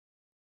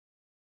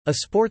A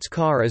sports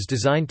car is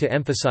designed to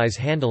emphasize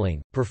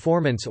handling,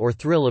 performance or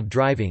thrill of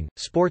driving.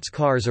 Sports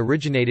cars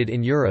originated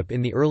in Europe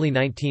in the early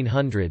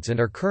 1900s and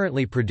are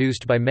currently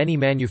produced by many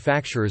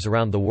manufacturers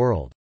around the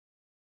world.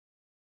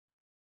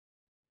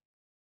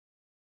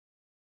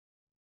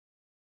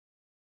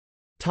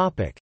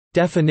 Topic: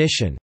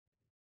 Definition.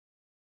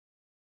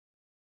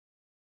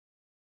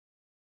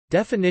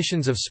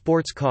 Definitions of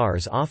sports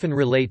cars often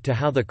relate to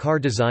how the car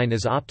design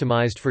is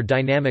optimized for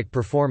dynamic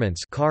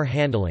performance, car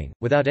handling,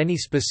 without any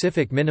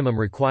specific minimum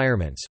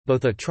requirements.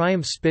 Both a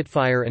Triumph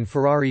Spitfire and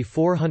Ferrari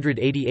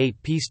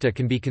 488 Pista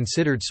can be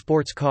considered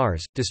sports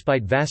cars,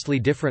 despite vastly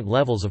different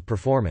levels of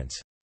performance.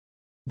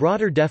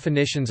 Broader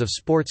definitions of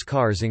sports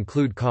cars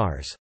include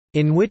cars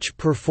in which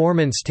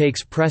performance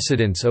takes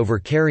precedence over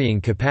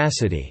carrying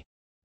capacity,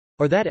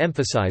 or that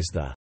emphasize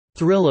the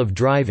thrill of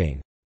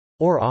driving,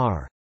 or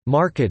are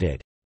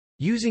marketed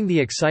using the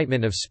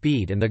excitement of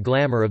speed and the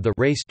glamour of the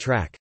race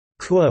track.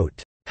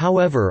 Quote,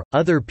 however,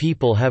 other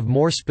people have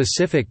more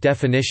specific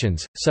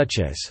definitions, such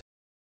as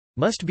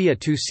must be a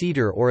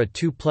two-seater or a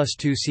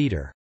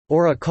 2+2-seater,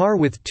 or a car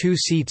with 2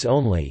 seats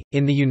only.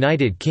 In the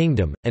United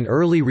Kingdom, an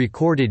early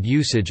recorded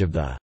usage of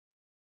the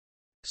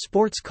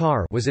sports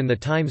car was in the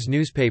Times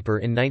newspaper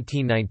in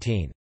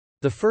 1919.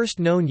 The first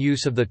known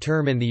use of the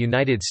term in the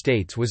United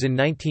States was in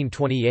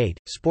 1928.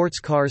 Sports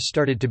cars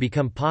started to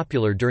become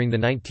popular during the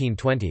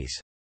 1920s.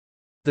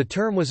 The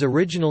term was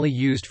originally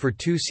used for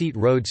two-seat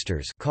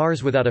roadsters,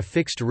 cars without a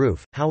fixed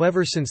roof.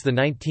 However, since the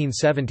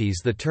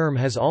 1970s the term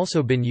has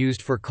also been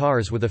used for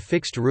cars with a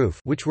fixed roof,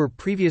 which were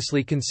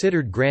previously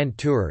considered grand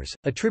tourers.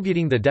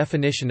 Attributing the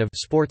definition of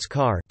sports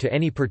car to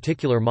any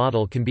particular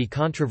model can be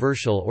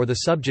controversial or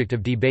the subject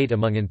of debate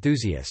among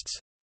enthusiasts.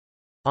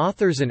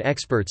 Authors and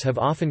experts have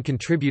often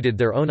contributed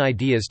their own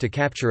ideas to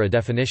capture a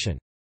definition.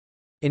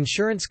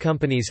 Insurance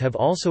companies have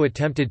also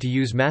attempted to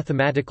use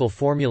mathematical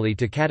formulae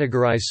to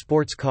categorize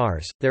sports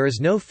cars. There is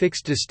no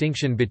fixed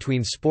distinction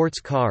between sports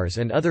cars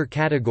and other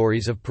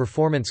categories of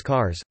performance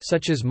cars,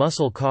 such as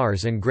muscle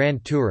cars and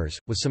grand tourers,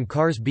 with some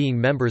cars being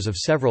members of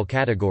several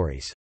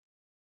categories.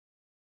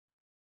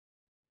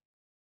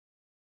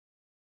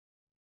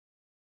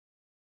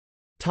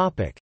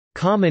 Topic: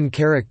 Common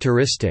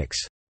characteristics.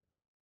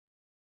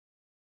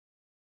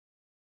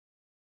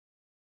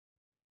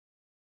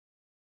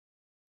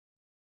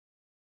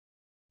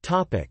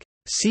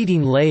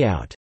 Seating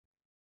layout.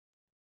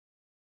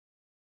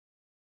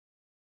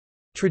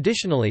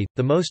 Traditionally,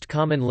 the most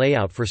common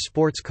layout for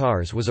sports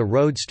cars was a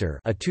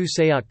roadster, a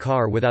two-seat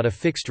car without a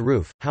fixed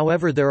roof.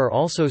 However, there are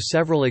also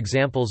several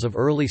examples of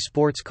early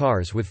sports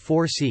cars with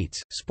 4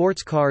 seats.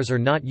 Sports cars are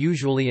not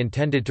usually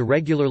intended to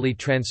regularly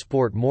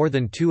transport more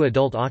than 2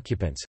 adult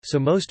occupants, so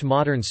most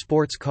modern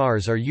sports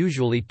cars are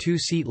usually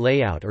 2-seat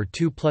layout or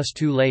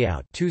 2+2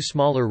 layout, 2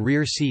 smaller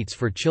rear seats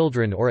for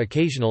children or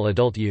occasional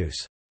adult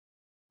use.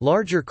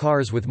 Larger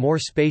cars with more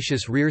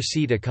spacious rear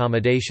seat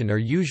accommodation are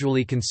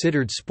usually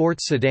considered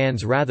sports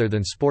sedans rather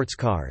than sports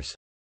cars.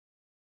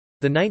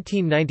 The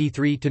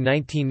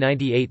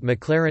 1993–1998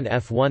 McLaren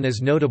F1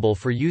 is notable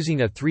for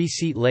using a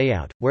 3-seat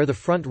layout, where the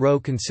front row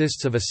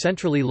consists of a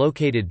centrally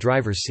located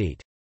driver's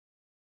seat.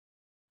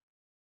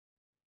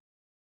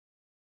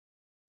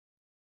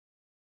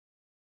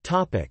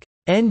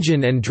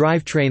 Engine and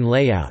drivetrain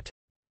layout.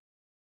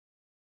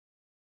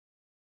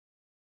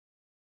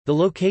 The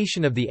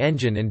location of the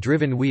engine and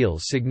driven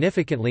wheels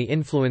significantly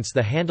influence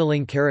the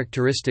handling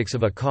characteristics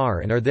of a car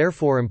and are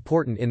therefore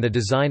important in the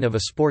design of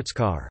a sports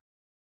car.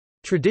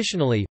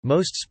 Traditionally,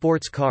 most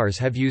sports cars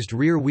have used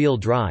rear-wheel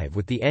drive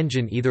with the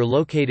engine either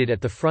located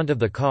at the front of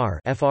the car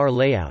 (FR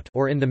layout)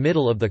 or in the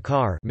middle of the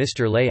car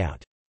 (Mr.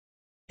 layout).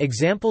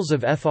 Examples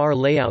of FR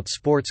layout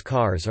sports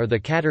cars are the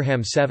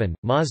Caterham 7,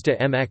 Mazda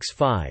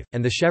MX-5,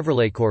 and the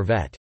Chevrolet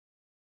Corvette.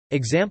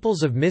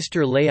 Examples of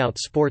Mr. layout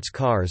sports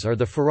cars are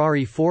the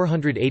Ferrari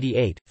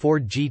 488,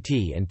 Ford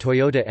GT and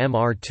Toyota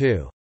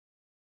MR2.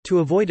 To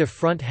avoid a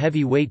front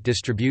heavy weight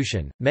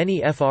distribution,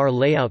 many FR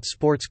layout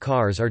sports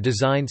cars are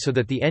designed so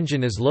that the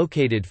engine is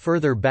located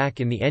further back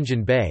in the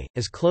engine bay,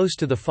 as close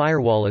to the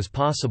firewall as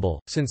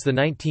possible. Since the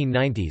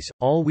 1990s,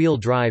 all-wheel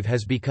drive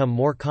has become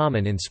more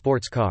common in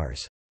sports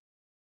cars.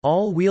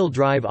 All-wheel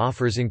drive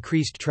offers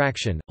increased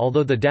traction,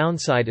 although the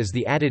downside is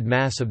the added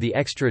mass of the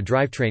extra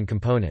drivetrain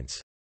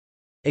components.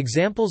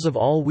 Examples of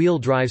all-wheel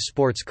drive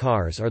sports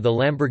cars are the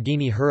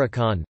Lamborghini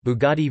Huracan,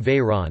 Bugatti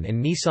Veyron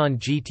and Nissan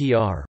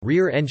GT-R.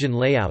 Rear engine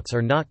layouts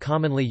are not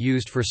commonly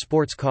used for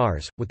sports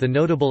cars, with the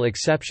notable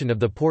exception of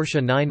the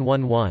Porsche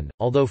 911,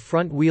 although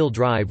front-wheel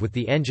drive with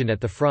the engine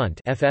at the front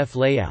 (FF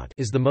layout)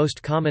 is the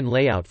most common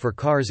layout for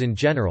cars in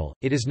general.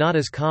 It is not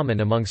as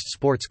common amongst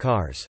sports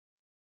cars.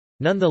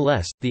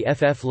 Nonetheless, the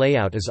FF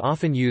layout is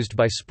often used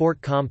by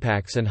sport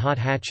compacts and hot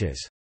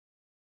hatches.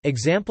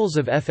 Examples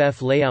of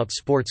FF layout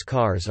sports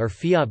cars are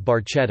Fiat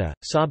Barchetta,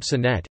 Saab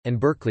Sonett, and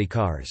Berkeley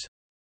cars.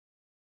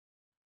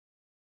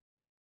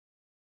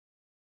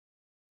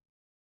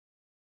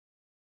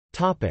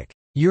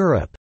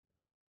 Europe.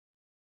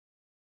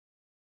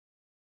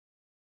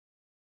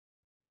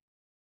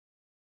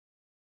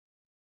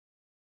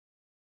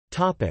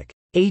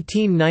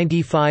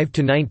 1895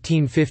 to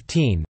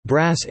 1915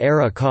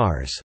 brass-era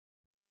cars.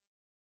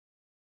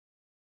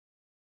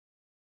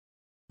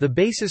 The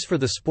basis for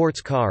the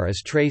sports car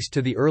is traced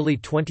to the early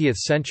 20th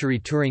century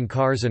touring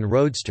cars and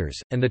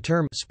roadsters, and the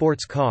term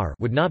sports car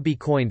would not be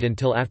coined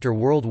until after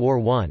World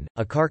War I.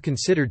 A car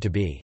considered to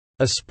be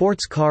a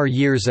sports car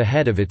years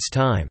ahead of its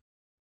time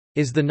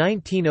is the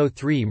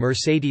 1903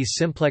 Mercedes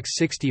Simplex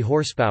 60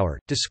 horsepower,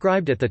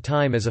 described at the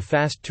time as a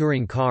fast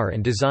touring car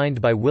and designed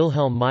by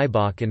Wilhelm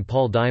Maybach and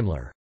Paul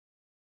Daimler.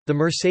 The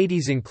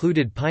Mercedes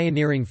included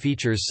pioneering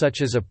features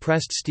such as a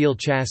pressed steel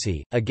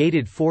chassis, a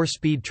gated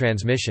 4-speed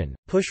transmission,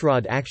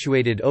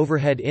 pushrod-actuated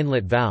overhead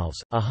inlet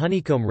valves, a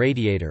honeycomb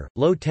radiator,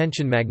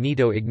 low-tension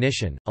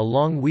magneto-ignition, a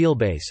long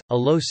wheelbase, a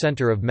low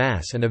center of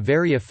mass and a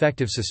very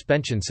effective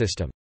suspension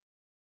system.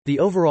 The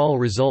overall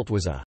result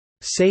was a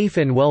safe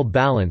and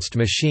well-balanced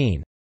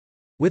machine,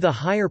 with a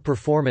higher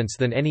performance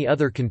than any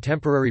other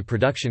contemporary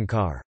production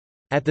car.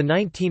 At the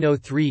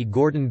 1903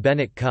 Gordon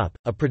Bennett Cup,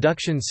 a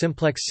production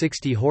Simplex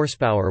 60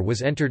 horsepower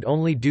was entered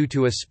only due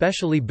to a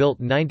specially built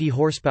 90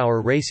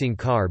 horsepower racing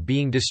car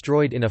being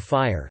destroyed in a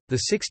fire. The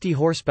 60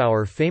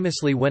 horsepower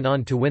famously went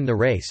on to win the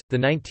race. The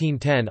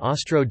 1910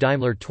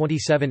 Austro-Daimler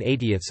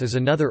 2780 is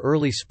another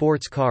early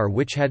sports car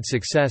which had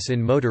success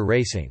in motor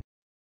racing.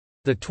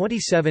 The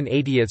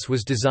 2780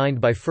 was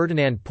designed by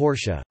Ferdinand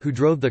Porsche, who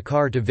drove the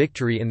car to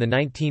victory in the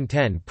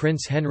 1910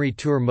 Prince Henry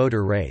Tour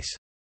motor race.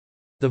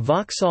 The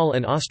Vauxhall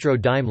and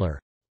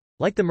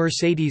Austro-Daimler—like the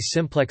Mercedes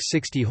Simplex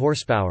 60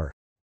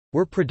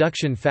 horsepower—were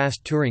production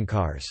fast touring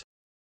cars.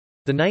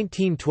 The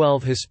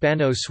 1912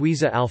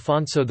 Hispano-Suiza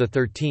Alfonso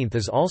XIII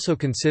is also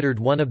considered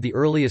one of the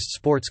earliest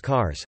sports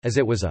cars, as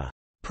it was a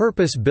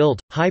purpose-built,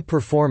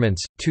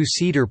 high-performance,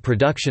 two-seater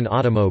production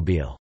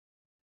automobile.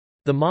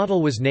 The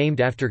model was named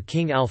after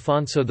King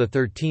Alfonso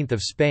XIII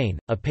of Spain,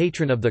 a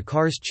patron of the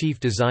car's chief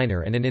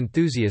designer and an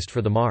enthusiast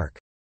for the marque.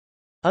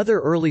 Other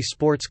early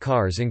sports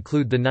cars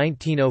include the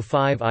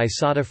 1905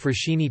 Isotta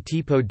Fraschini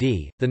Tipo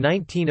D, the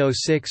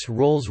 1906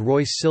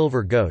 Rolls-Royce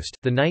Silver Ghost,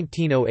 the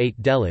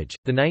 1908 Deluge,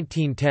 the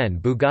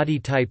 1910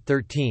 Bugatti Type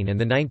 13 and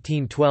the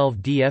 1912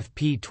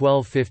 DFP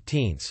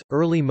 1215.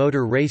 Early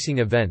motor racing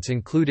events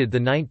included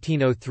the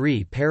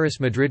 1903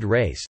 Paris-Madrid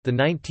race, the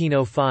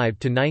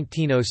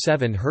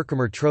 1905–1907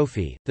 Herkimer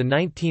Trophy, the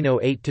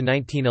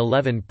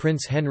 1908–1911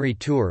 Prince Henry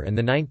Tour and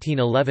the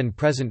 1911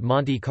 Present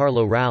Monte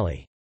Carlo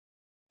Rally.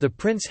 The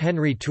Prince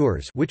Henry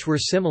Tours, which were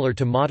similar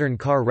to modern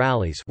car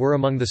rallies, were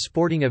among the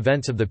sporting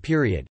events of the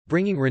period,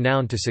 bringing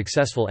renown to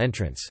successful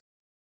entrants.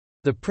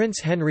 The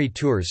Prince Henry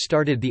Tours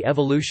started the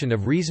evolution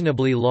of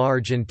reasonably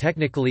large and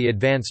technically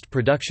advanced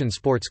production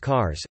sports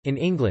cars. In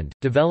England,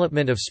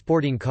 development of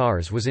sporting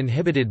cars was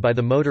inhibited by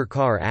the Motor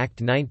Car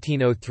Act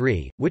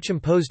 1903, which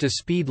imposed a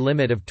speed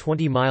limit of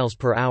 20 miles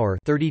per hour,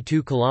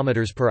 32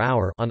 kilometers per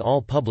hour on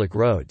all public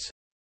roads.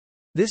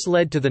 This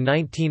led to the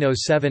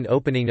 1907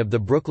 opening of the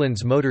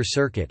Brooklands Motor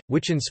Circuit,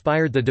 which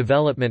inspired the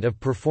development of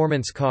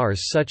performance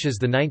cars such as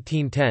the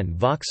 1910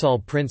 Vauxhall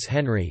Prince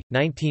Henry,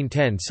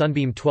 1910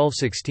 Sunbeam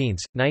 12/16,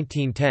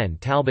 1910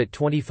 Talbot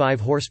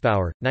 25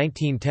 horsepower,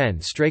 1910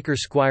 Straker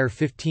Squire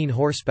 15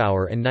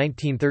 horsepower and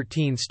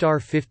 1913 Star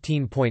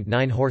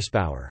 15.9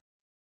 horsepower.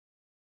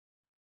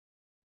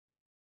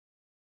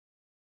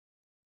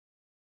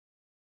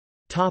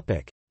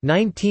 Topic: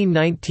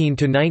 1919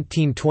 to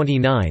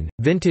 1929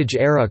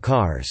 vintage-era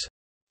cars.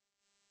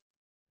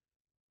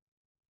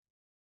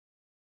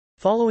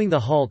 Following the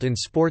halt in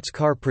sports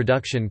car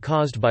production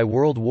caused by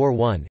World War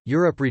I,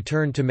 Europe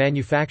returned to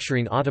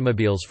manufacturing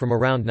automobiles from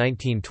around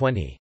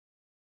 1920.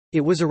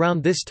 It was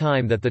around this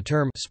time that the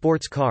term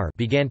sports car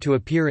began to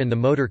appear in the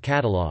motor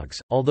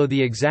catalogues, although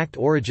the exact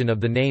origin of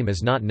the name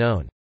is not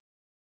known.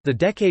 The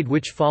decade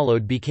which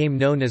followed became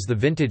known as the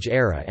Vintage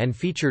Era and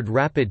featured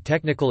rapid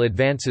technical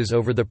advances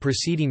over the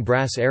preceding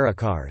brass-era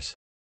cars.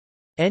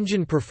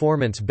 Engine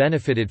performance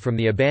benefited from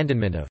the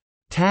abandonment of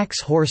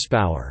tax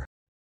horsepower,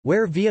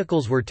 where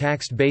vehicles were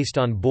taxed based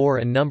on bore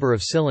and number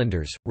of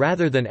cylinders,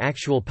 rather than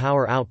actual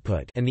power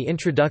output, and the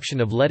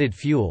introduction of leaded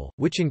fuel,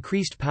 which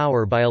increased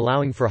power by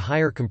allowing for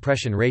higher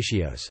compression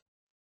ratios.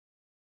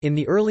 In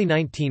the early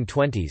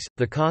 1920s,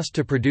 the cost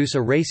to produce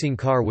a racing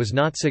car was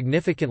not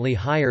significantly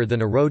higher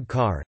than a road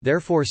car,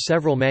 therefore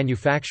several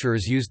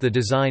manufacturers used the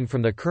design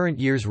from the current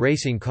year's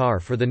racing car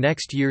for the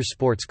next year's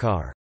sports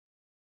car.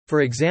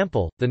 For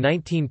example, the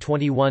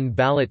 1921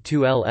 Ballet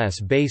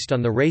 2LS based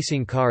on the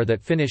racing car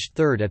that finished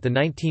third at the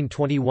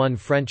 1921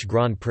 French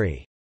Grand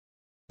Prix.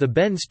 The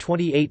Benz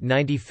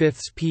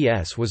 2895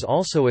 PS was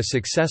also a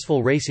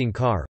successful racing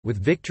car,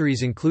 with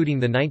victories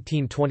including the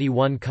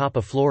 1921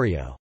 Coppa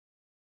Florio.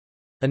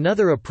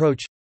 Another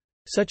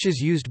approach—such as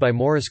used by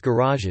Morris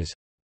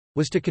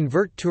garages—was to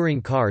convert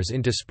touring cars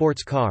into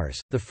sports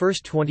cars. The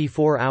first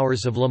 24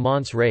 hours of Le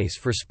Mans race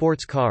for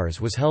sports cars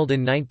was held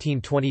in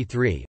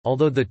 1923,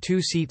 although the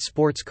two-seat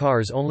sports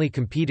cars only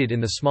competed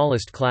in the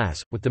smallest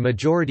class, with the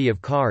majority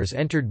of cars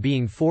entered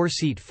being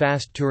four-seat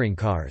fast touring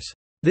cars.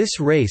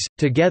 This race,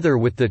 together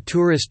with the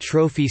Tourist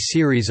Trophy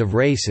series of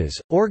races,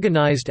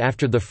 organized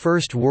after the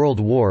First World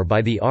War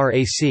by the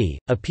RAC,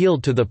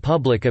 appealed to the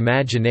public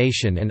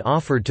imagination and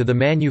offered to the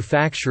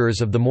manufacturers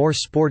of the more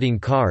sporting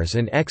cars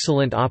an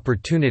excellent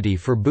opportunity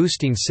for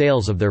boosting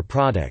sales of their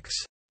products.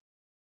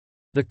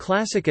 The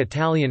classic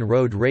Italian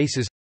road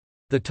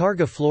races—the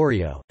Targa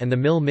Florio, and the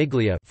Mille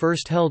Miglia,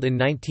 first held in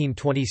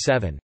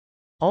 1927,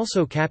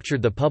 also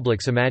captured the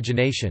public's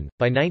imagination.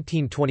 By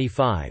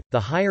 1925, the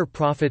higher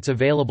profits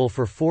available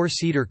for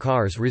four-seater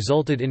cars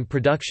resulted in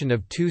production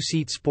of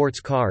two-seat sports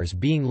cars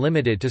being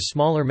limited to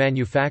smaller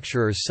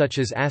manufacturers such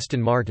as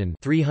Aston Martin,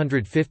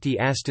 350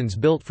 Astons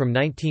built from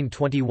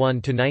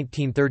 1921 to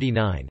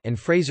 1939, and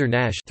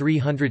Frazer-Nash,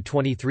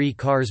 323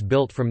 cars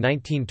built from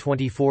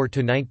 1924 to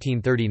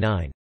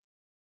 1939.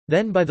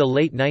 Then by the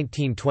late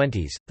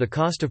 1920s, the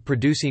cost of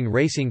producing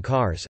racing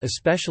cars,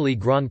 especially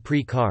Grand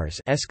Prix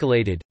cars,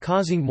 escalated,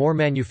 causing more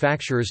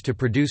manufacturers to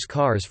produce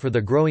cars for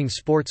the growing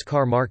sports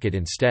car market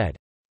instead.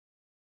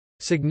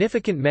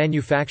 Significant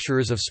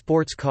manufacturers of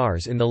sports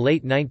cars in the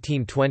late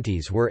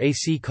 1920s were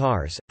AC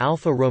Cars,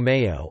 Alfa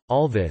Romeo,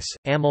 Alvis,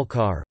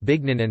 Amilcar,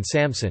 Bignan and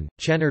Samson,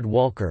 Chenard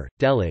Walker,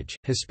 Delage,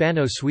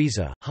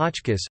 Hispano-Suiza,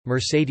 Hotchkiss,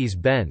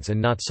 Mercedes-Benz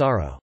and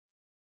Nazzaro.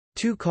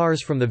 Two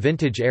cars from the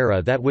vintage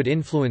era that would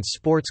influence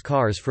sports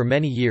cars for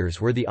many years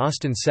were the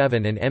Austin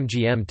 7 and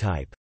MGM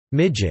Type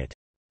midget.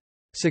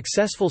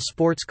 Successful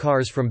sports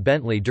cars from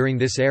Bentley during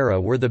this era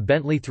were the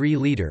Bentley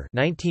 3-liter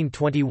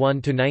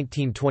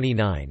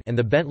 (1921–1929) and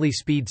the Bentley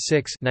Speed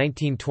 6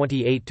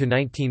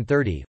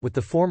 (1928–1930), with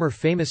the former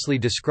famously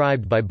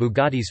described by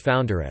Bugatti's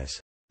founder as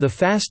the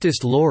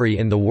fastest lorry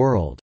in the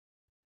world.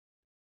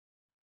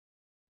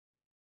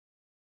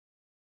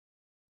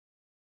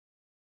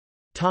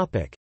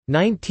 Topic: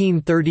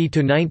 1930 to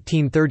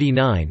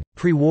 1939,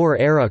 pre-war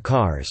era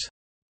cars.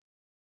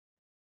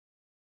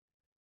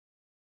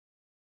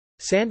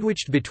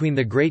 Sandwiched between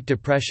the Great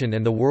Depression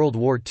and the World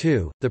War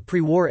II, the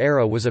pre-war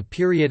era was a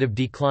period of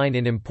decline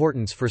in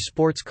importance for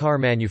sports car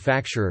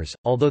manufacturers,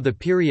 although the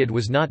period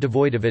was not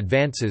devoid of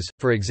advances,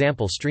 for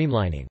example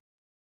streamlining.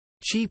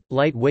 Cheap,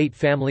 lightweight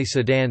family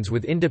sedans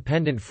with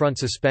independent front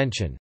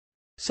suspension,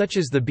 such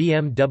as the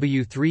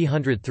BMW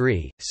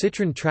 303,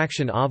 Citroën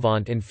Traction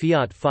Avant and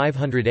Fiat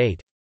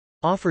 508,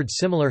 offered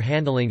similar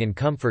handling and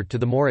comfort to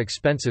the more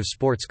expensive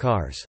sports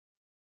cars.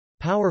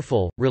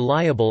 Powerful,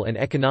 reliable and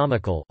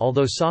economical,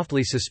 although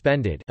softly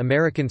suspended,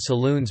 American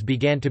saloons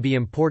began to be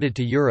imported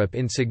to Europe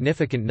in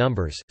significant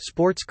numbers.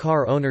 Sports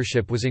car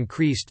ownership was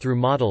increased through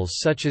models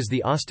such as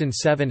the Austin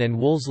 7 and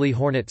Wolseley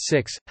Hornet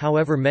 6.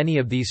 However, many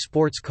of these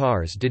sports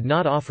cars did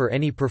not offer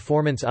any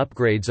performance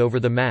upgrades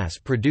over the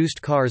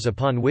mass-produced cars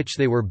upon which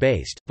they were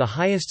based. The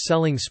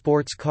highest-selling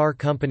sports car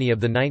company of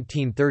the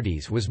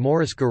 1930s was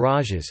Morris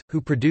Garages, who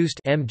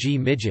produced MG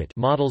Midget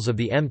models of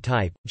the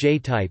M-Type,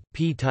 J-Type,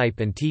 P-Type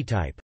and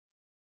T-Type.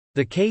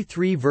 The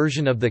K3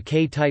 version of the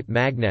K-Type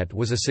Magnet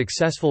was a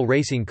successful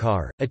racing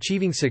car,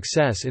 achieving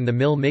success in the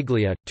Mille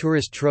Miglia,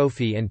 Tourist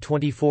Trophy and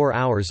 24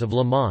 Hours of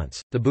Le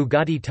Mans. The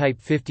Bugatti Type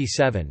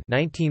 57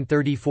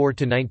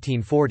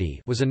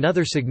 (1934–1940) was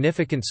another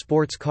significant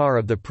sports car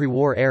of the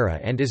pre-war era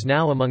and is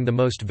now among the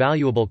most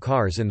valuable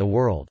cars in the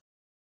world.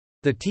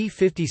 The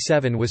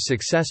T57 was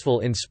successful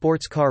in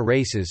sports car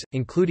races,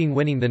 including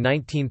winning the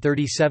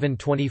 1937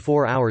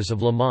 24 Hours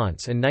of Le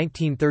Mans and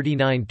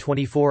 1939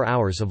 24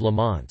 Hours of Le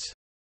Mans.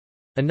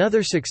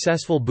 Another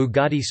successful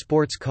Bugatti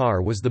sports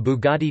car was the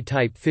Bugatti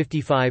Type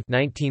 55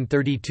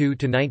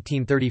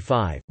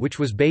 (1932–1935), which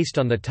was based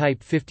on the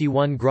Type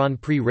 51 Grand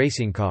Prix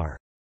racing car.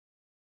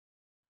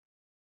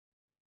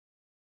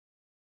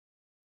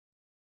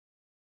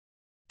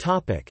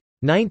 Topic: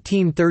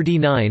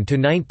 1939 to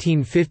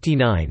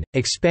 1959,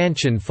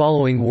 expansion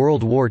following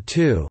World War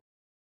II.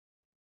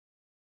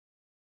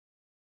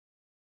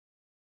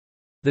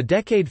 The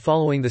decade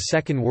following the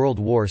Second World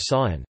War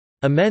saw an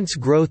immense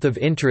growth of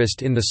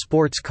interest in the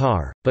sports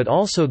car, but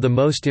also the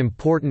most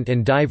important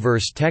and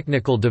diverse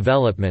technical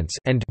developments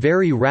and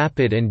very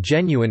rapid and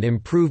genuine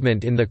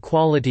improvement in the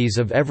qualities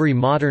of every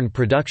modern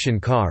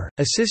production car,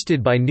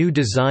 assisted by new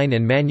design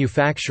and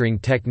manufacturing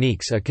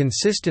techniques. A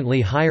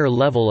consistently higher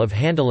level of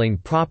handling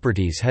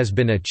properties has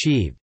been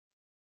achieved.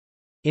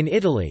 In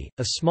Italy,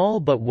 a small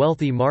but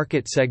wealthy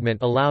market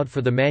segment allowed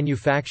for the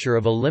manufacture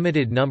of a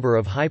limited number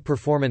of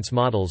high-performance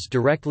models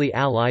directly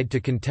allied to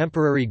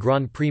contemporary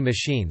Grand Prix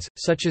machines,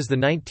 such as the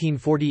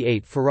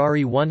 1948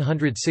 Ferrari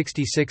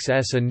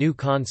 166S. A new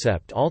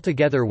concept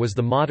altogether was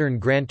the modern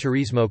Gran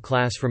Turismo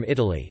class from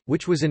Italy,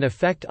 which was in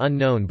effect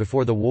unknown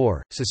before the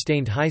war,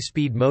 sustained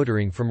high-speed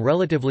motoring from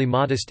relatively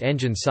modest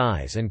engine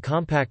size and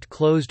compact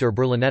closed or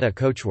Berlinetta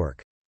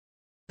coachwork.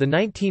 The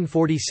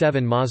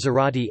 1947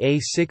 Maserati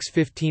A6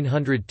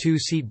 1500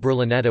 two-seat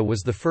Berlinetta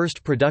was the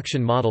first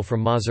production model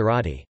from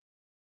Maserati.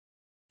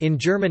 In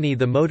Germany,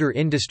 the motor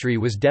industry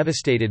was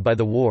devastated by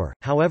the war,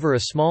 however a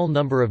small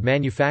number of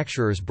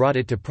manufacturers brought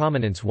it to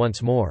prominence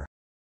once more.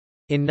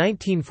 In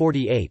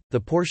 1948,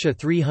 the Porsche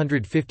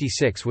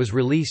 356 was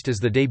released as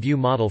the debut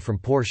model from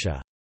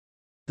Porsche.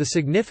 The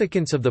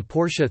significance of the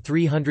Porsche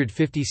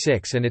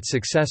 356 and its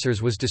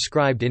successors was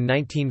described in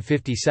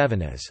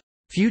 1957 as,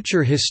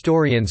 "Future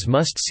historians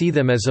must see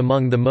them as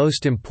among the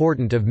most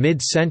important of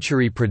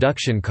mid-century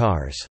production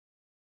cars."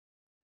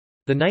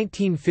 The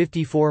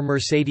 1954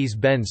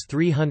 Mercedes-Benz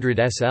 300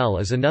 SL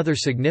is another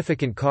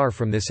significant car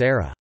from this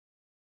era.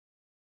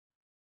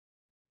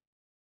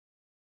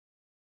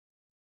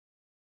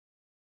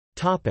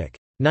 Topic: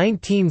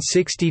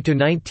 1960 to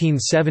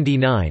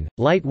 1979,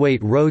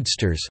 lightweight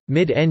roadsters,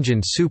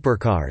 mid-engined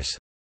supercars.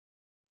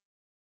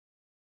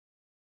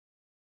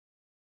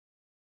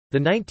 The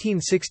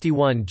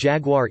 1961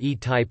 Jaguar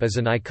E-Type is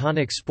an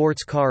iconic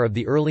sports car of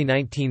the early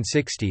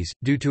 1960s,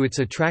 due to its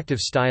attractive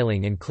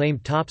styling and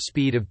claimed top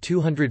speed of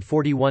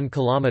 241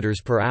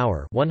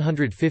 km/h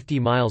 (150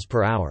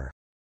 mph).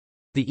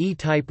 The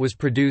E-Type was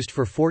produced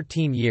for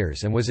 14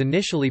 years and was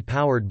initially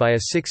powered by a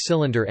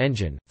 6-cylinder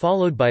engine,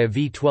 followed by a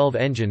V12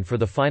 engine for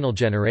the final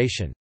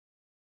generation.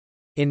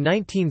 In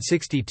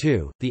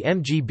 1962, the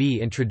MGB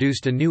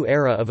introduced a new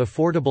era of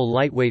affordable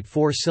lightweight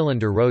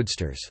 4-cylinder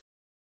roadsters.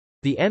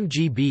 The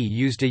MGB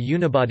used a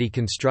unibody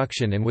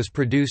construction and was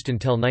produced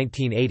until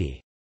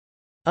 1980.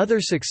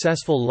 Other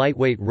successful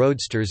lightweight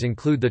roadsters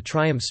include the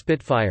Triumph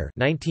Spitfire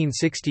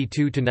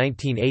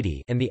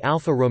 (1962–1980) and the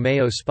Alfa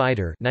Romeo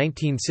Spider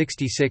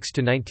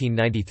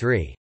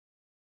 (1966–1993).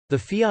 The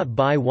Fiat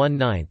Bi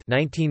 1/9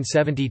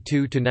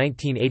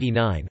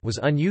 (1972–1989) was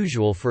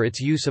unusual for its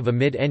use of a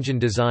mid-engine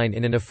design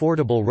in an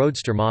affordable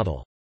roadster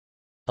model.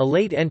 A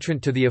late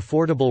entrant to the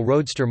affordable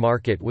roadster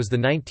market was the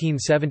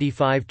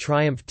 1975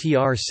 Triumph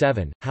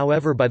TR7,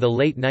 however by the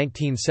late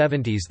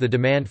 1970s the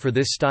demand for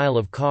this style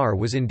of car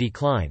was in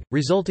decline,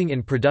 resulting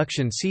in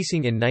production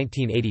ceasing in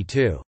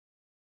 1982.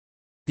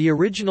 The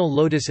original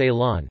Lotus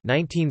Elan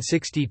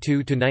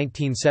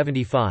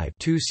 (1962–1975)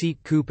 two-seat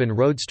coupe and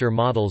roadster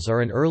models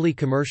are an early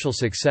commercial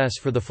success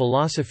for the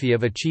philosophy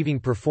of achieving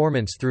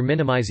performance through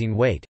minimizing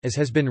weight, as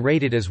has been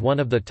rated as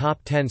one of the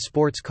top 10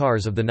 sports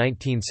cars of the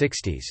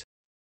 1960s.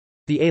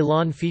 The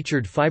Elan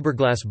featured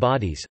fiberglass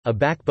bodies, a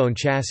backbone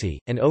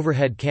chassis, and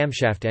overhead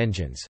camshaft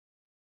engines.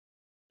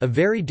 A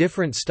very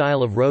different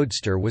style of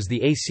roadster was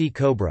the AC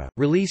Cobra,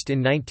 released in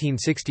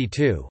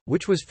 1962,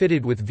 which was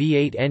fitted with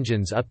V8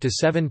 engines up to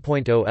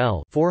 7.0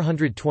 L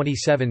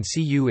 427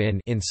 cu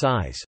in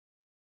size.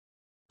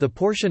 The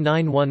Porsche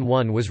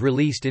 911 was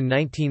released in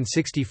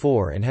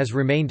 1964 and has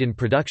remained in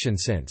production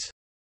since.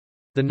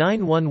 The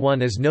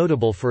 911 is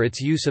notable for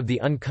its use of the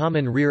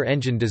uncommon rear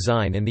engine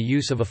design and the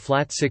use of a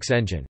flat 6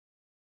 engine.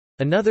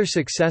 Another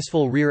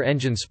successful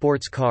rear-engine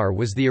sports car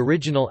was the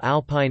original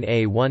Alpine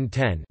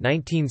A110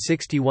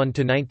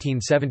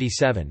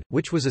 (1961–1977),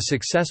 which was a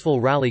successful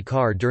rally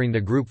car during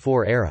the Group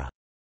 4 era.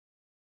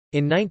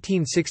 In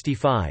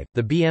 1965,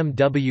 the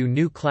BMW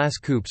New Class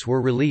Coupes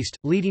were released,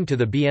 leading to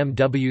the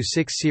BMW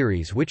 6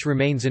 Series, which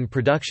remains in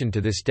production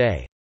to this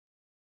day.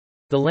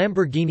 The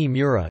Lamborghini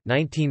Miura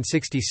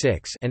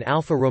 (1966) and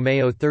Alfa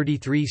Romeo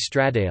 33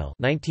 Stradale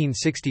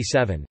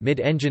 (1967)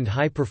 mid-engined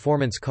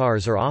high-performance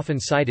cars are often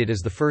cited as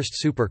the first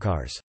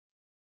supercars.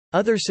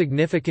 Other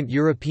significant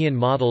European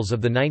models of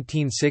the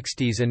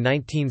 1960s and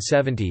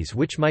 1970s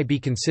which might be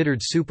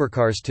considered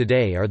supercars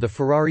today are the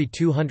Ferrari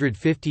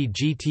 250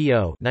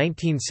 GTO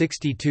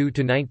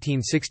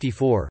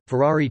 (1962–1964),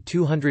 Ferrari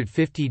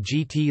 250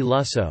 GT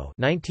Lusso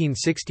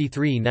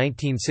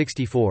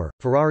 (1963–1964),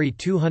 Ferrari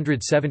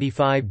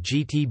 275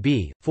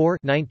 GTB 4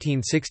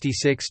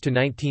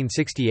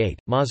 (1966–1968),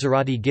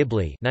 Maserati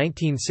Ghibli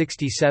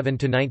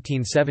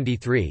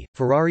 (1967–1973),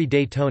 Ferrari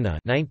Daytona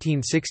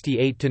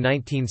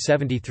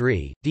 (1968–1973).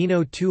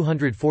 Dino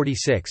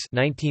 246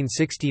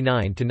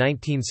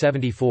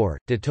 (1969–1974),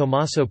 De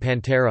Tomaso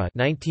Pantera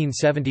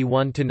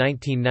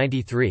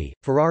 (1971–1993),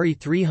 Ferrari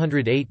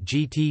 308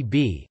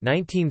 GTB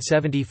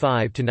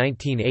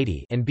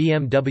 (1975–1980), and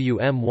BMW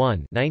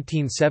M1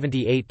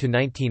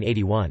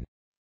 (1978–1981).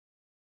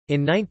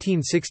 In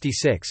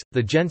 1966,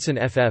 the Jensen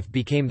FF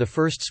became the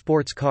first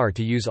sports car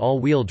to use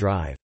all-wheel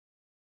drive.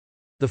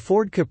 The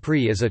Ford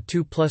Capri is a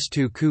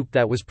 2+2 coupe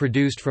that was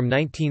produced from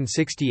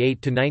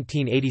 1968 to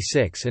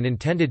 1986 and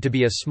intended to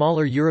be a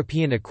smaller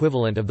European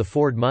equivalent of the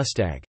Ford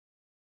Mustang.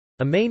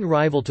 A main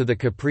rival to the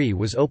Capri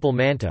was Opel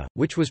Manta,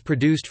 which was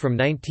produced from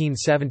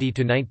 1970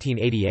 to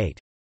 1988.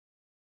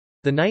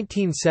 The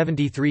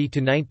 1973 to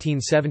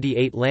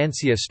 1978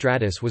 Lancia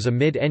Stratus was a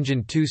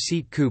mid-engined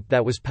 2-seat coupe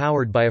that was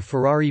powered by a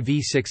Ferrari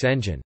V6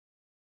 engine.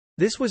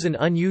 This was an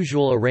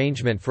unusual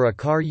arrangement for a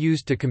car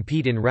used to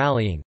compete in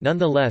rallying,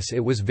 nonetheless it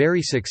was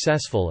very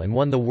successful and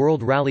won the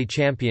World Rally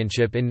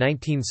Championship in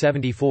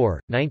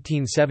 1974,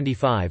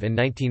 1975 and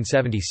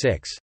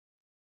 1976.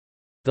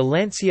 The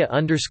Lancia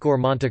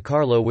Monte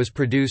Carlo was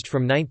produced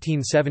from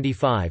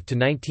 1975 to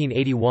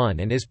 1981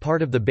 and is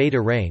part of the Beta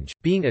range,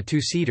 being a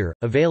 2-seater,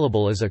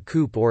 available as a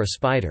coupe or a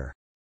spider.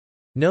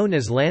 Known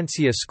as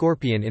Lancia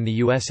Scorpion in the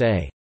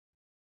USA.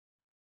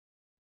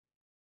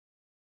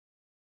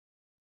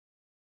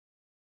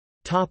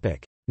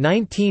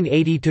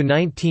 1980 to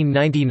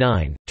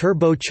 1999,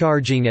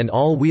 turbocharging and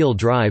all-wheel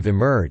drive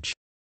emerge.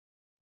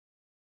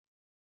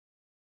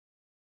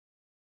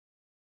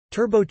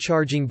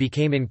 Turbocharging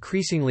became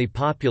increasingly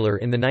popular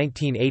in the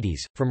 1980s,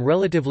 from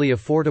relatively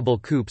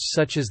affordable coupes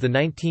such as the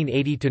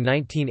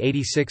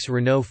 1980–1986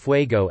 Renault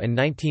Fuego and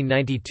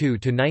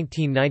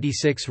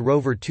 1992–1996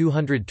 Rover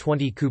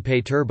 220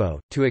 Coupe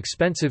Turbo, to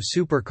expensive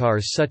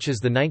supercars such as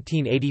the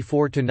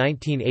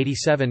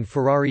 1984–1987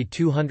 Ferrari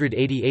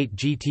 288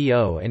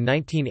 GTO and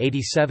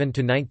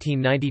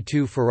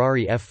 1987–1992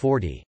 Ferrari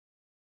F40.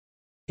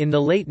 In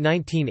the late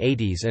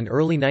 1980s and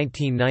early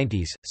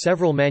 1990s,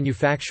 several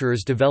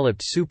manufacturers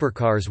developed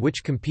supercars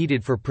which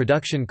competed for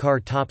production car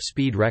top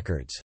speed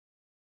records.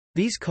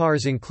 These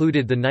cars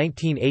included the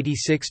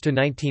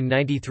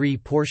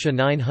 1986–1993 Porsche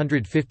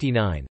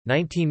 959,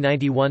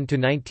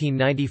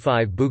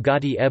 1991–1995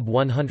 Bugatti EB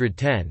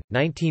 110,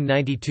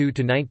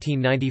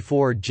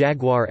 1992–1994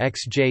 Jaguar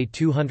XJ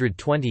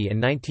 220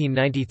 and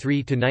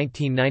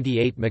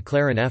 1993–1998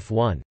 McLaren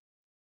F1.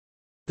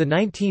 The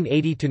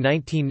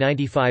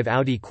 1980–1995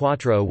 Audi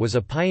Quattro was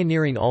a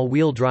pioneering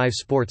all-wheel drive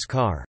sports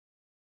car.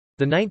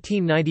 The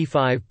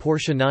 1995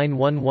 Porsche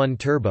 911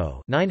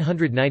 Turbo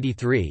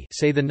 993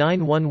 say the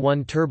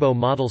 911 Turbo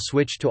model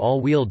switched to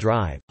all-wheel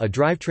drive, a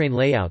drivetrain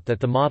layout that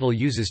the model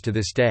uses to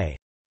this day.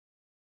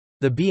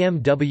 The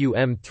BMW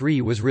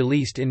M3 was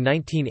released in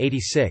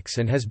 1986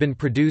 and has been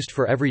produced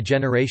for every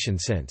generation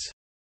since.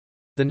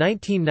 The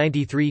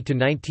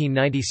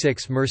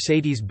 1993–1996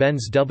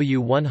 Mercedes-Benz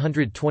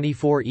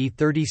W124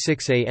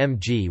 E36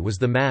 AMG was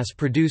the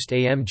mass-produced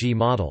AMG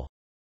model.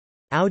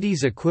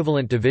 Audi's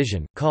equivalent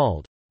division,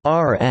 called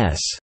RS,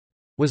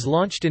 was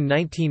launched in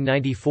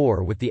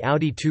 1994 with the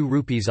Audi 2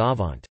 Rupees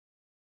Avant.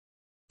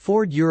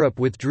 Ford Europe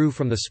withdrew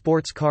from the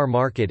sports car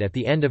market at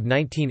the end of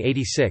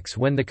 1986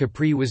 when the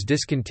Capri was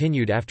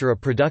discontinued after a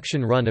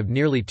production run of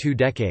nearly 2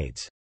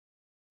 decades.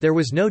 There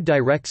was no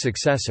direct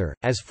successor,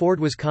 as Ford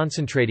was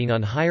concentrating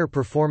on higher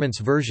performance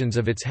versions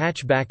of its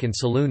hatchback and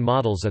saloon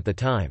models at the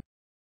time.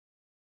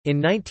 In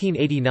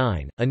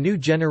 1989, a new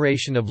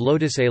generation of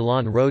Lotus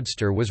Elan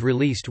Roadster was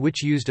released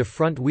which used a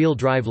front-wheel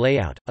drive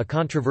layout, a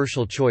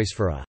controversial choice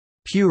for a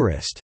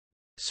 «purist»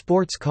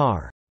 sports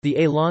car.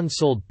 The Elan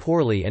sold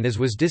poorly and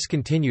was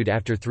discontinued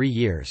after 3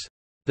 years.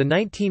 The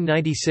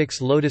 1996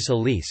 Lotus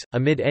Elise, a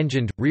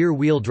mid-engined,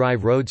 rear-wheel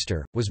drive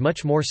roadster, was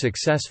much more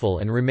successful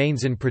and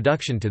remains in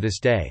production to this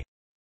day.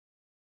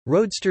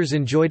 Roadsters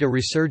enjoyed a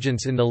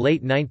resurgence in the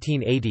late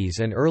 1980s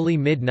and early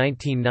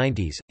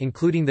mid-1990s,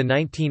 including the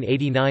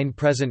 1989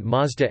 present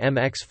Mazda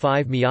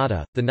MX-5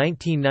 Miata, the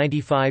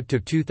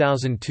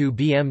 1995–2002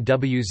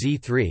 BMW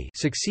Z3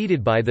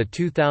 succeeded by the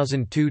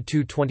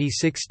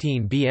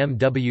 2002–2016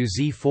 BMW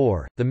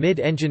Z4, the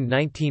mid-engined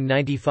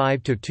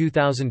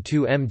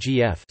 1995–2002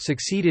 MGF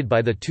succeeded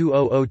by the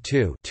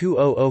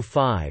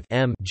 2002–2005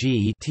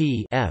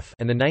 MG-T-F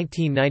and the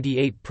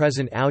 1998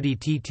 present Audi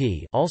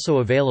TT, also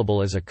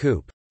available as a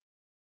coupe.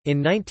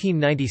 In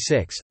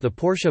 1996, the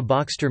Porsche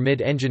Boxster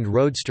mid-engined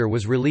Roadster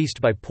was released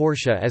by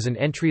Porsche as an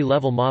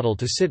entry-level model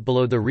to sit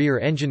below the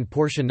rear-engined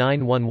Porsche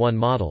 911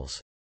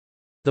 models.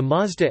 The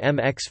Mazda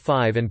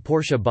MX-5 and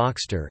Porsche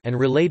Boxster and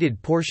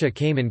related Porsche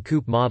Cayman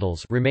coupe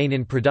models remain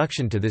in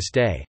production to this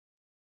day.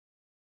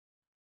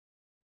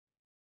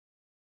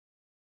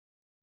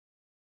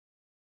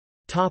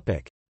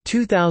 Topic: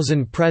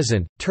 2000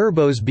 present,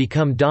 turbos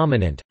become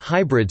dominant,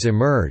 hybrids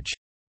emerge.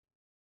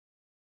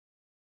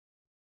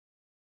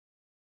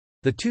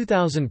 The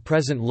 2000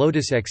 present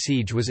Lotus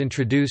Exige was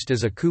introduced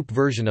as a coupe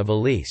version of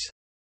Elise.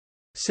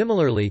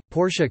 Similarly,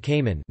 Porsche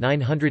Cayman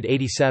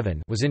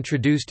 987 was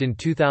introduced in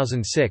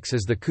 2006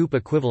 as the coupe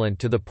equivalent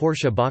to the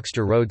Porsche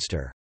Boxster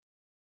Roadster.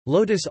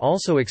 Lotus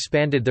also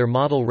expanded their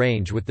model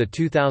range with the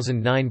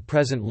 2009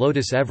 present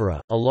Lotus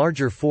Evora, a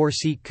larger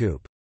 4-seat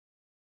coupe.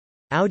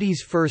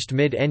 Audi's first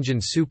mid-engine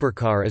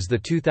supercar is the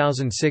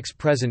 2006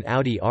 present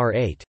Audi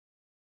R8.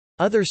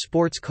 Other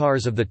sports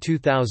cars of the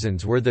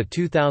 2000s were the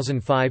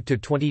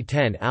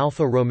 2005–2010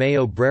 Alfa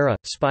Romeo Brera,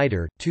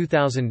 Spider,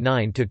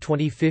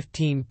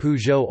 2009–2015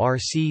 Peugeot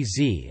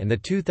RCZ and the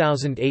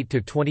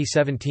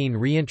 2008–2017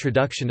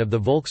 reintroduction of the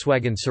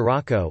Volkswagen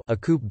Scirocco, a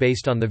coupe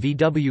based on the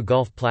VW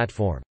Golf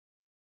platform.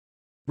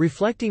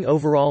 Reflecting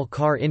overall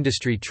car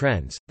industry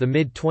trends, the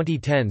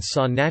mid-2010s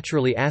saw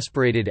naturally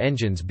aspirated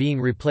engines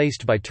being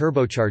replaced by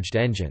turbocharged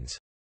engines.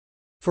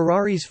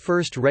 Ferrari's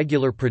first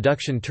regular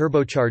production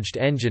turbocharged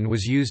engine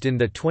was used in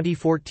the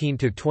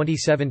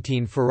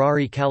 2014–2017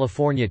 Ferrari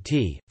California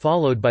T,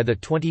 followed by the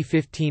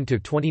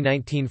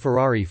 2015–2019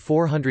 Ferrari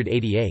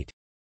 488.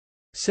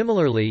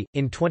 Similarly,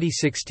 in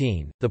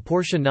 2016, the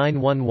Porsche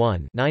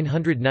 911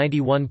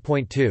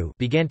 991.2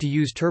 began to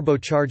use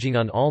turbocharging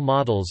on all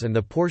models and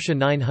the Porsche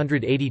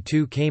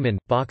 982 Cayman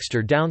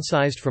Boxster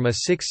downsized from a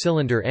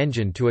 6-cylinder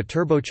engine to a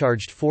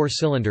turbocharged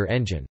 4-cylinder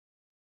engine.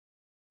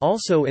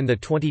 Also in the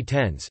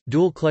 2010s,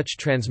 dual-clutch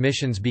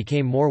transmissions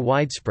became more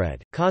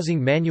widespread,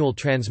 causing manual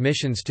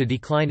transmissions to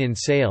decline in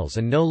sales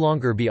and no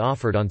longer be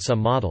offered on some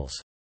models.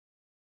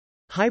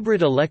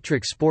 Hybrid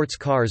electric sports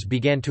cars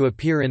began to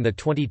appear in the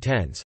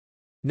 2010s.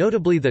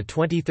 Notably the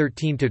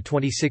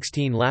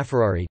 2013–2016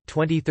 LaFerrari,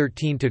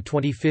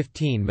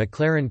 2013–2015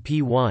 McLaren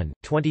P1,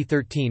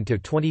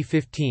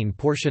 2013–2015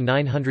 Porsche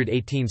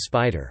 918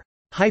 Spyder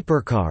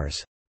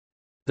hypercars.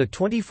 The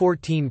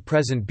 2014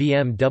 present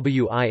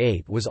BMW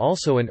i8 was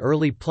also an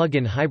early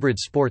plug-in hybrid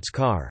sports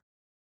car.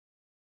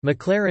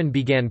 McLaren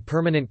began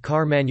permanent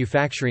car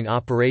manufacturing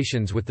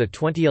operations with the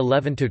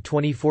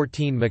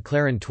 2011–2014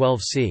 McLaren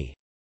 12C.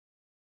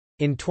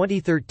 In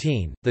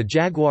 2013, the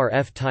Jaguar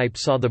F-Type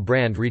saw the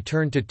brand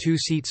return to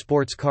two-seat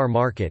sports car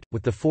market,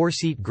 with the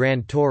four-seat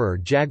Grand Tourer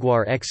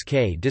Jaguar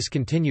XK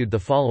discontinued the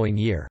following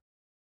year.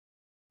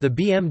 The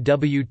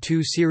BMW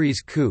 2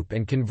 Series Coupe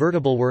and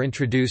convertible were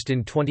introduced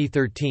in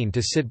 2013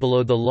 to sit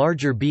below the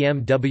larger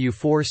BMW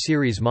 4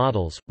 Series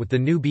models, with the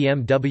new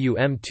BMW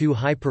M2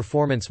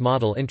 high-performance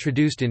model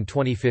introduced in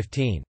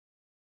 2015.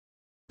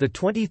 The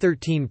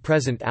 2013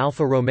 present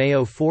Alfa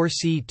Romeo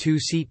 4C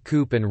two-seat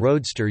coupe and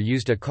roadster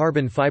used a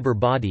carbon fiber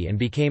body and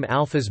became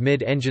Alfa's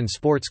mid-engine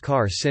sports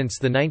car since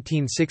the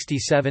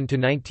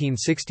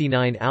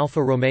 1967–1969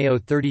 Alfa Romeo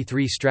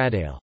 33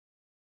 Stradale.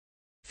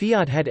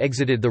 Fiat had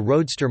exited the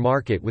roadster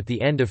market with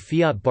the end of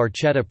Fiat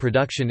Barchetta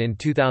production in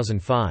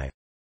 2005.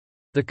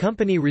 The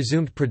company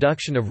resumed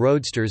production of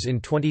roadsters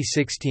in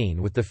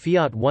 2016 with the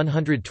Fiat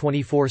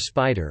 124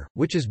 Spyder,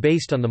 which is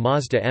based on the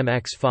Mazda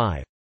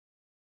MX-5.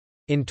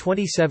 In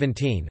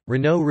 2017,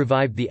 Renault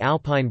revived the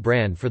Alpine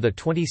brand for the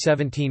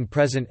 2017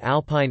 present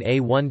Alpine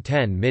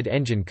A110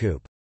 mid-engine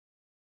coupe.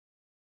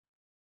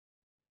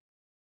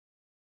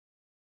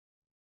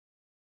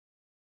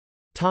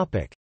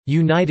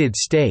 United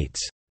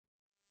States.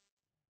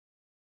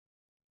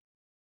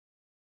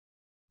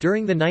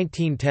 During the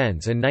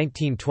 1910s and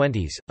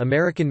 1920s,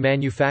 American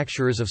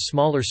manufacturers of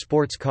smaller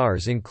sports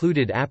cars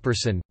included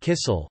Apperson,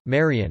 Kissel,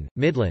 Marion,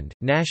 Midland,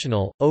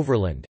 National,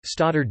 Overland,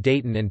 Stoddard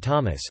Dayton and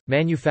Thomas.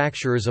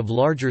 Manufacturers of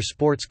larger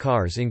sports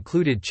cars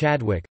included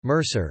Chadwick,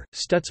 Mercer,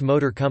 Stutz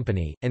Motor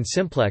Company, and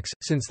Simplex.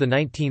 Since the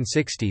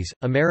 1960s,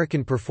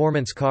 American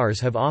performance cars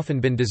have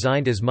often been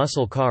designed as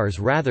muscle cars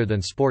rather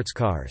than sports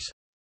cars.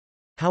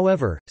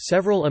 However,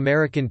 several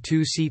American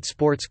two-seat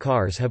sports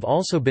cars have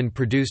also been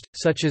produced,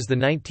 such as the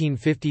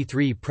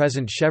 1953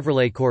 present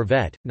Chevrolet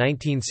Corvette,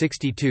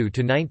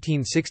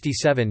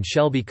 1962–1967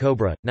 Shelby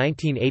Cobra,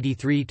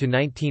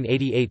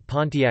 1983–1988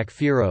 Pontiac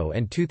Fiero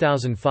and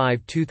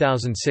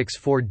 2005–2006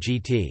 Ford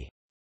GT.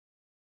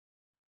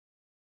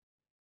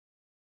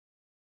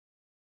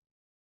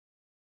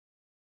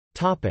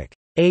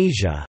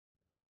 Asia.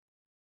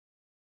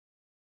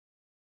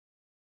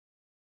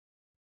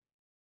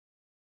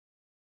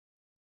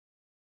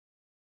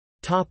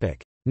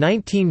 Topic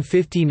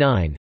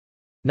 1959,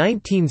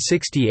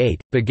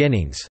 1968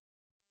 beginnings.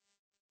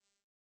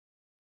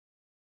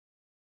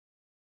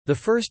 The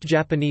first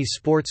Japanese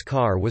sports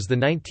car was the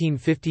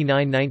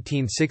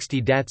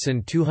 1959–1960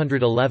 Datsun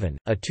 211,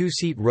 a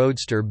two-seat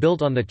roadster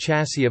built on the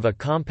chassis of a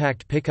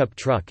compact pickup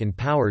truck and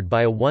powered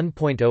by a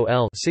 1.0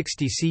 L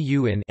 60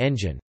 cu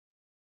engine.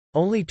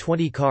 Only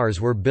 20 cars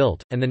were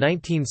built, and the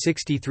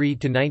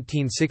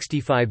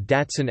 1963–1965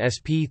 Datsun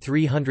SP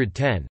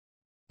 310,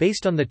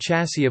 based on the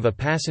chassis of a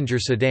passenger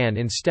sedan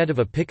instead of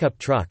a pickup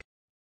truck,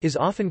 is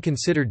often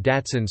considered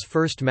Datsun's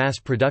first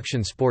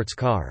mass-production sports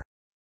car.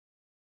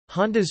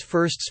 Honda's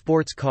first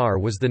sports car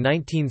was the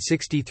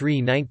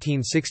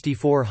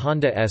 1963–1964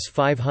 Honda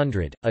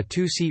S500, a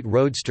two-seat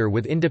roadster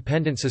with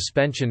independent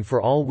suspension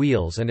for all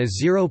wheels and a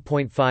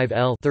 0.5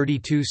 L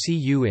 32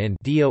 cu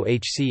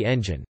DOHC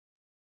engine.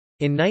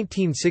 In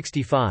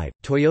 1965,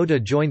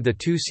 Toyota joined the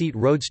two-seat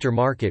roadster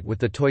market with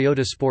the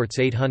Toyota Sports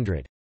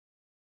 800.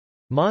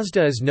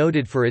 Mazda is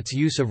noted for its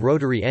use of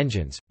rotary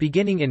engines,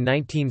 beginning in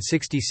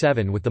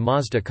 1967 with the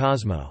Mazda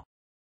Cosmo.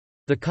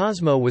 The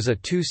Cosmo was a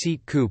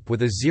two-seat coupe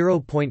with a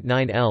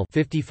 0.9 L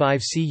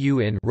 55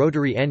 cu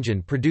rotary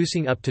engine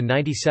producing up to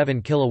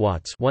 97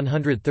 kilowatts,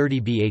 130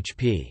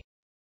 bhp.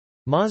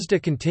 Mazda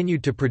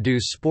continued to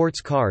produce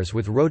sports cars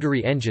with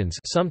rotary engines,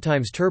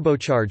 sometimes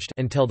turbocharged,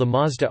 until the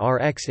Mazda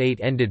RX-8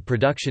 ended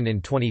production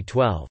in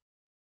 2012.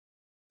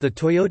 The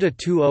Toyota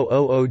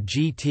 2000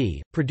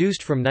 GT,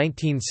 produced from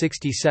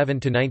 1967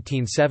 to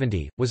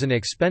 1970, was an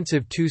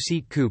expensive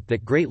two-seat coupe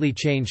that greatly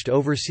changed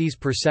overseas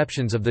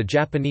perceptions of the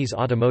Japanese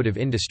automotive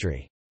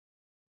industry.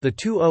 The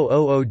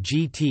 2000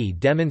 GT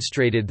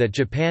demonstrated that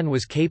Japan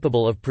was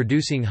capable of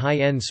producing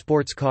high-end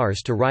sports cars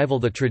to rival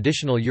the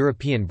traditional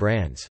European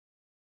brands.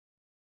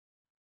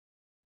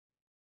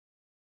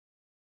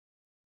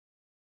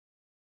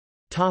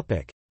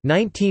 Topic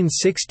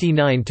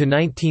 1969 to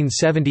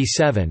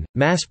 1977,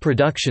 mass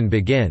production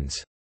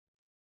begins.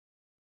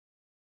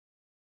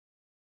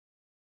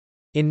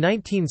 In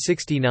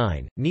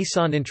 1969,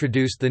 Nissan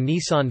introduced the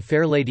Nissan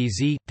Fairlady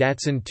Z,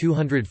 Datsun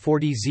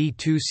 240Z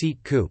two-seat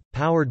coupe,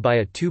 powered by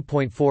a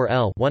 2.4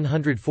 L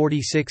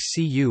 146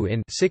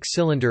 cu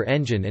six-cylinder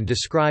engine and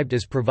described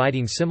as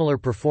providing similar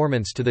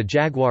performance to the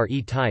Jaguar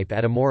E-Type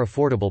at a more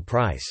affordable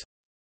price.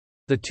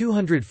 The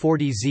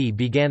 240Z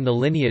began the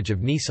lineage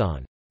of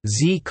Nissan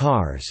Z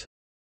cars,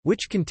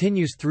 which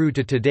continues through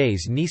to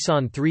today's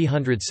Nissan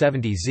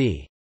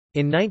 370Z.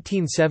 In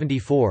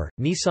 1974,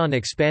 Nissan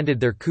expanded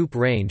their coupe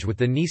range with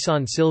the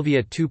Nissan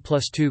Silvia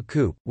 2+2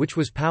 Coupe, which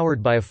was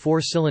powered by a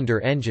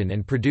four-cylinder engine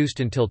and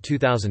produced until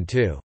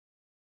 2002.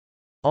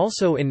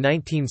 Also in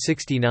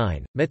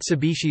 1969,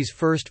 Mitsubishi's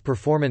first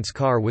performance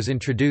car was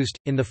introduced,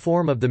 in the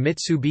form of the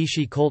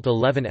Mitsubishi Colt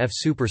 11F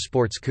Super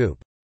Sports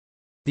Coupe.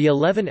 The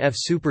 11F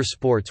Super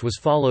Sports was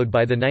followed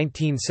by the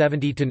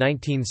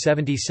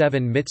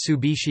 1970–1977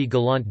 Mitsubishi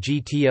Galant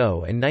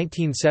GTO and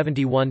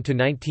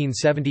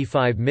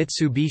 1971–1975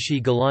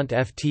 Mitsubishi Galant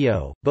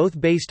FTO, both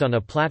based on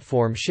a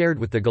platform shared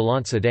with the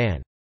Galant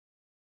sedan.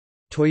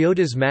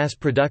 Toyota's mass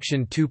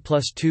production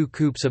 2+2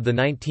 coupes of the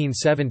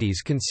 1970s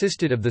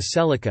consisted of the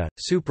Celica,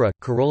 Supra,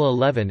 Corolla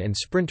 11 and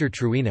Sprinter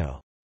Trueno.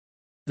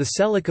 The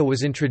Celica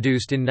was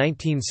introduced in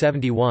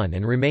 1971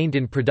 and remained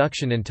in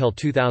production until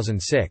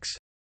 2006.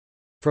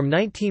 From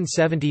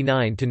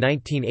 1979 to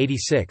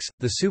 1986,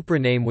 the Supra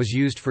name was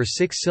used for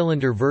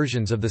six-cylinder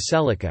versions of the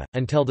Celica,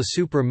 until the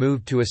Supra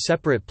moved to a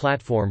separate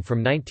platform from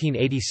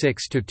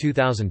 1986 to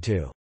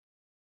 2002.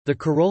 The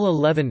Corolla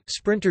 11,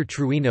 Sprinter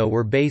Trueno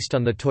were based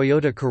on the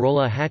Toyota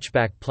Corolla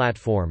hatchback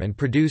platform and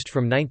produced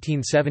from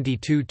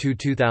 1972 to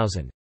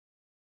 2000.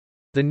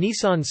 The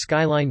Nissan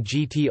Skyline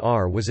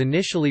GT-R was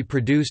initially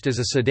produced as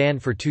a sedan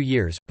for 2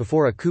 years,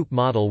 before a coupe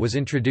model was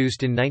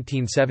introduced in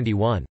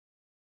 1971.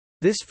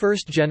 This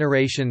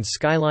first-generation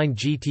Skyline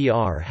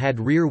GT-R had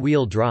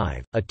rear-wheel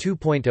drive, a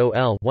 2.0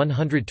 L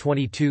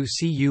 122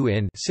 cu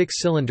in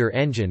six-cylinder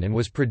engine and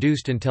was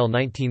produced until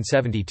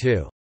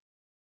 1972.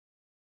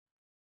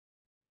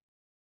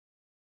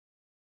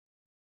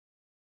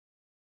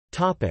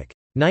 Topic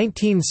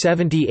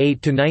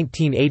 1978 to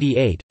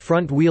 1988,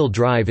 front-wheel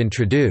drive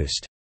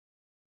introduced.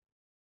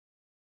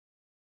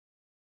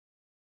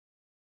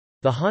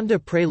 The Honda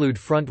Prelude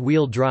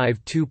front-wheel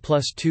drive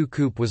 2+2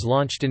 coupe was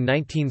launched in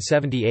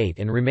 1978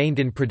 and remained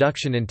in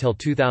production until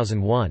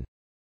 2001.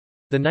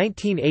 The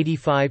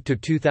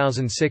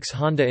 1985–2006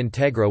 Honda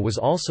Integra was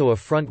also a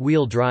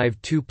front-wheel drive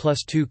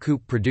 2+2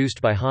 coupe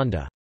produced by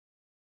Honda.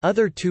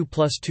 Other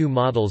 2+2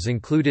 models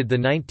included the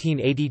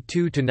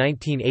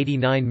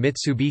 1982–1989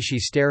 Mitsubishi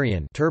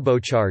Starion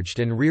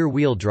turbocharged and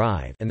rear-wheel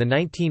drive and the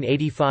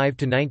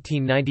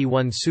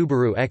 1985–1991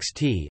 Subaru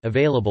XT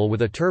available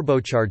with a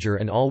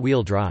turbocharger and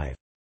all-wheel drive.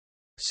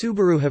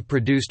 Subaru have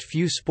produced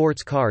few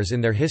sports cars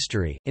in their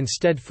history,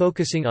 instead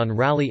focusing on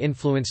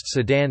rally-influenced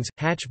sedans,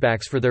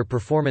 hatchbacks for their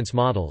performance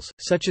models,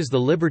 such as the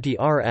Liberty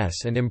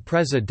RS and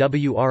Impreza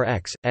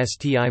WRX,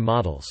 STI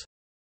models.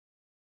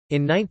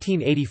 In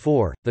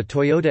 1984, the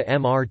Toyota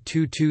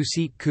MR2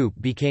 two-seat coupe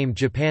became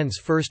Japan's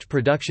first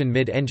production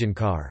mid-engine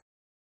car.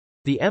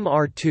 The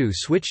MR2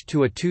 switched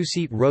to a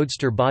two-seat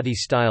roadster body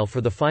style for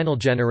the final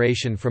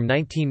generation from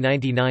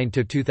 1999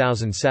 to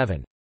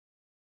 2007.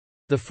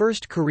 The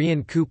first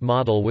Korean coupe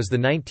model was the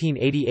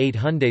 1988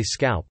 Hyundai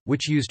Scalp,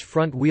 which used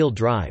front-wheel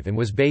drive and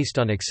was based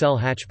on Excel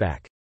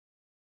hatchback.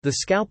 The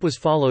Scalp was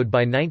followed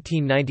by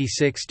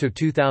 1996 to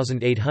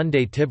 2008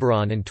 Hyundai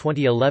Tiburon and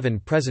 2011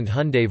 present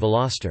Hyundai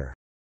Veloster.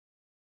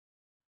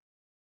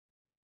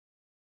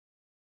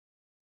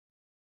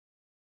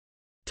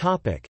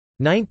 Topic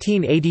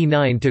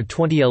 1989 to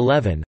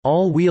 2011,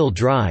 all-wheel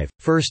drive,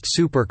 first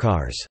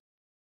supercars.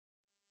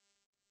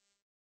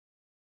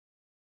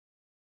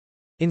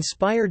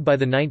 Inspired by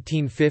the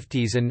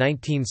 1950s and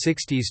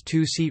 1960s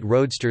two-seat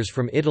roadsters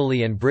from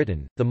Italy and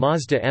Britain, the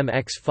Mazda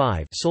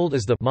MX-5, sold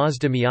as the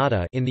Mazda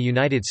Miata in the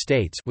United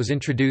States, was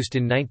introduced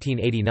in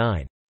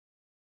 1989.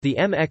 The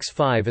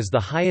MX-5 is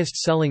the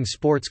highest-selling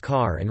sports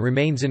car and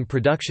remains in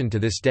production to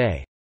this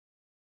day.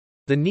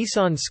 The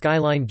Nissan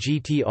Skyline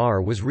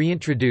GT-R was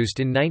reintroduced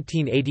in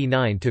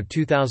 1989 to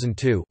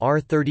 2002,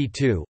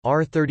 R32,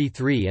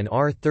 R33 and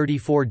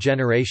R34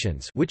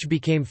 generations, which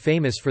became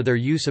famous for their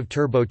use of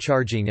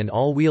turbocharging and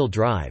all-wheel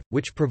drive,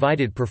 which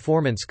provided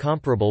performance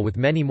comparable with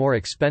many more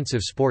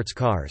expensive sports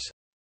cars.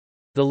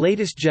 The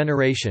latest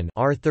generation,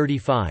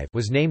 R35,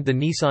 was named the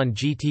Nissan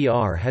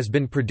GT-R, has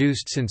been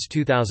produced since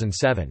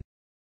 2007.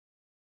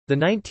 The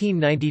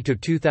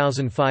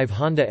 1990–2005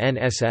 Honda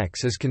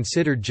NSX is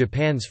considered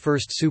Japan's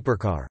first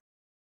supercar.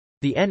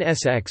 The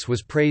NSX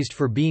was praised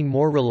for being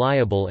more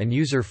reliable and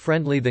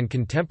user-friendly than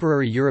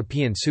contemporary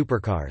European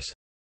supercars.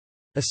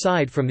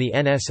 Aside from the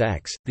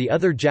NSX, the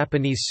other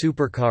Japanese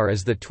supercar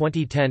is the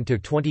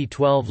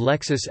 2010–2012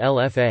 Lexus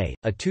LFA,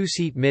 a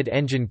two-seat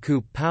mid-engine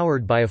coupe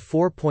powered by a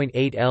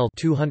 4.8 L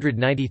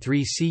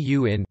 293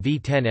 cu in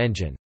V10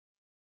 engine.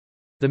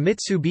 The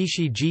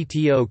Mitsubishi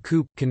GTO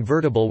Coupe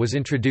convertible was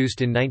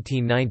introduced in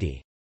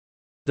 1990.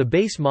 The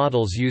base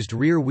models used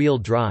rear-wheel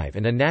drive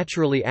and a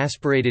naturally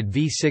aspirated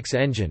V6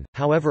 engine,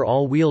 however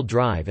all-wheel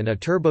drive and a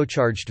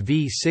turbocharged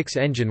V6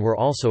 engine were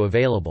also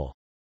available.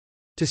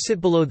 To sit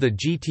below the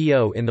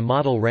GTO in the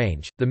model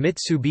range, the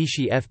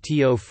Mitsubishi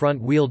FTO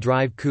front-wheel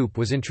drive coupe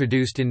was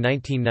introduced in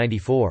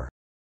 1994.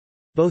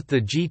 Both the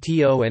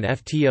GTO and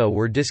FTO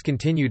were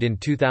discontinued in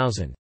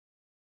 2000.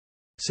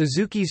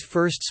 Suzuki's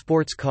first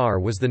sports car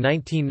was the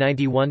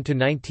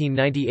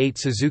 1991–1998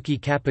 Suzuki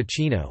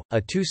Cappuccino, a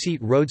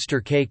two-seat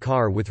roadster K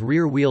car with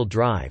rear-wheel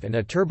drive and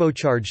a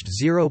turbocharged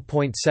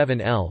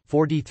 0.7 L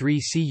 43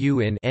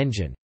 cu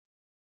engine.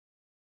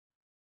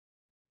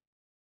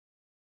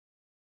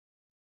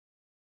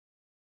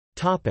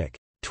 Topic: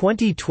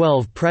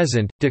 2012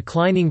 present,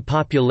 declining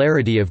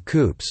popularity of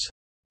coupes.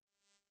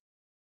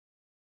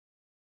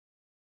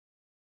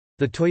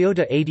 The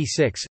Toyota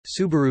 86,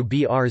 Subaru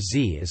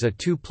BRZ is a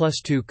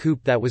 2+2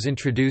 coupe that was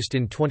introduced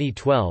in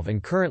 2012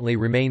 and currently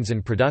remains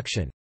in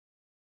production.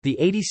 The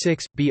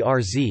 86,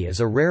 BRZ is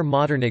a rare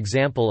modern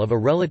example of a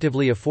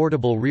relatively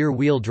affordable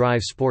rear-wheel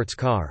drive sports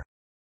car.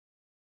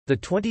 The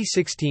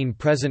 2016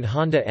 present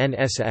Honda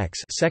NSX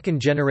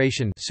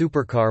second-generation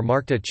supercar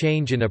marked a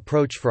change in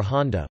approach for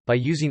Honda, by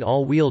using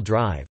all-wheel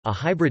drive, a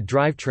hybrid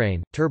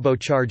drivetrain,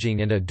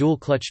 turbocharging and a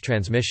dual-clutch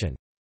transmission.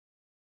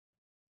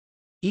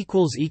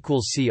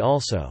 See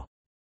also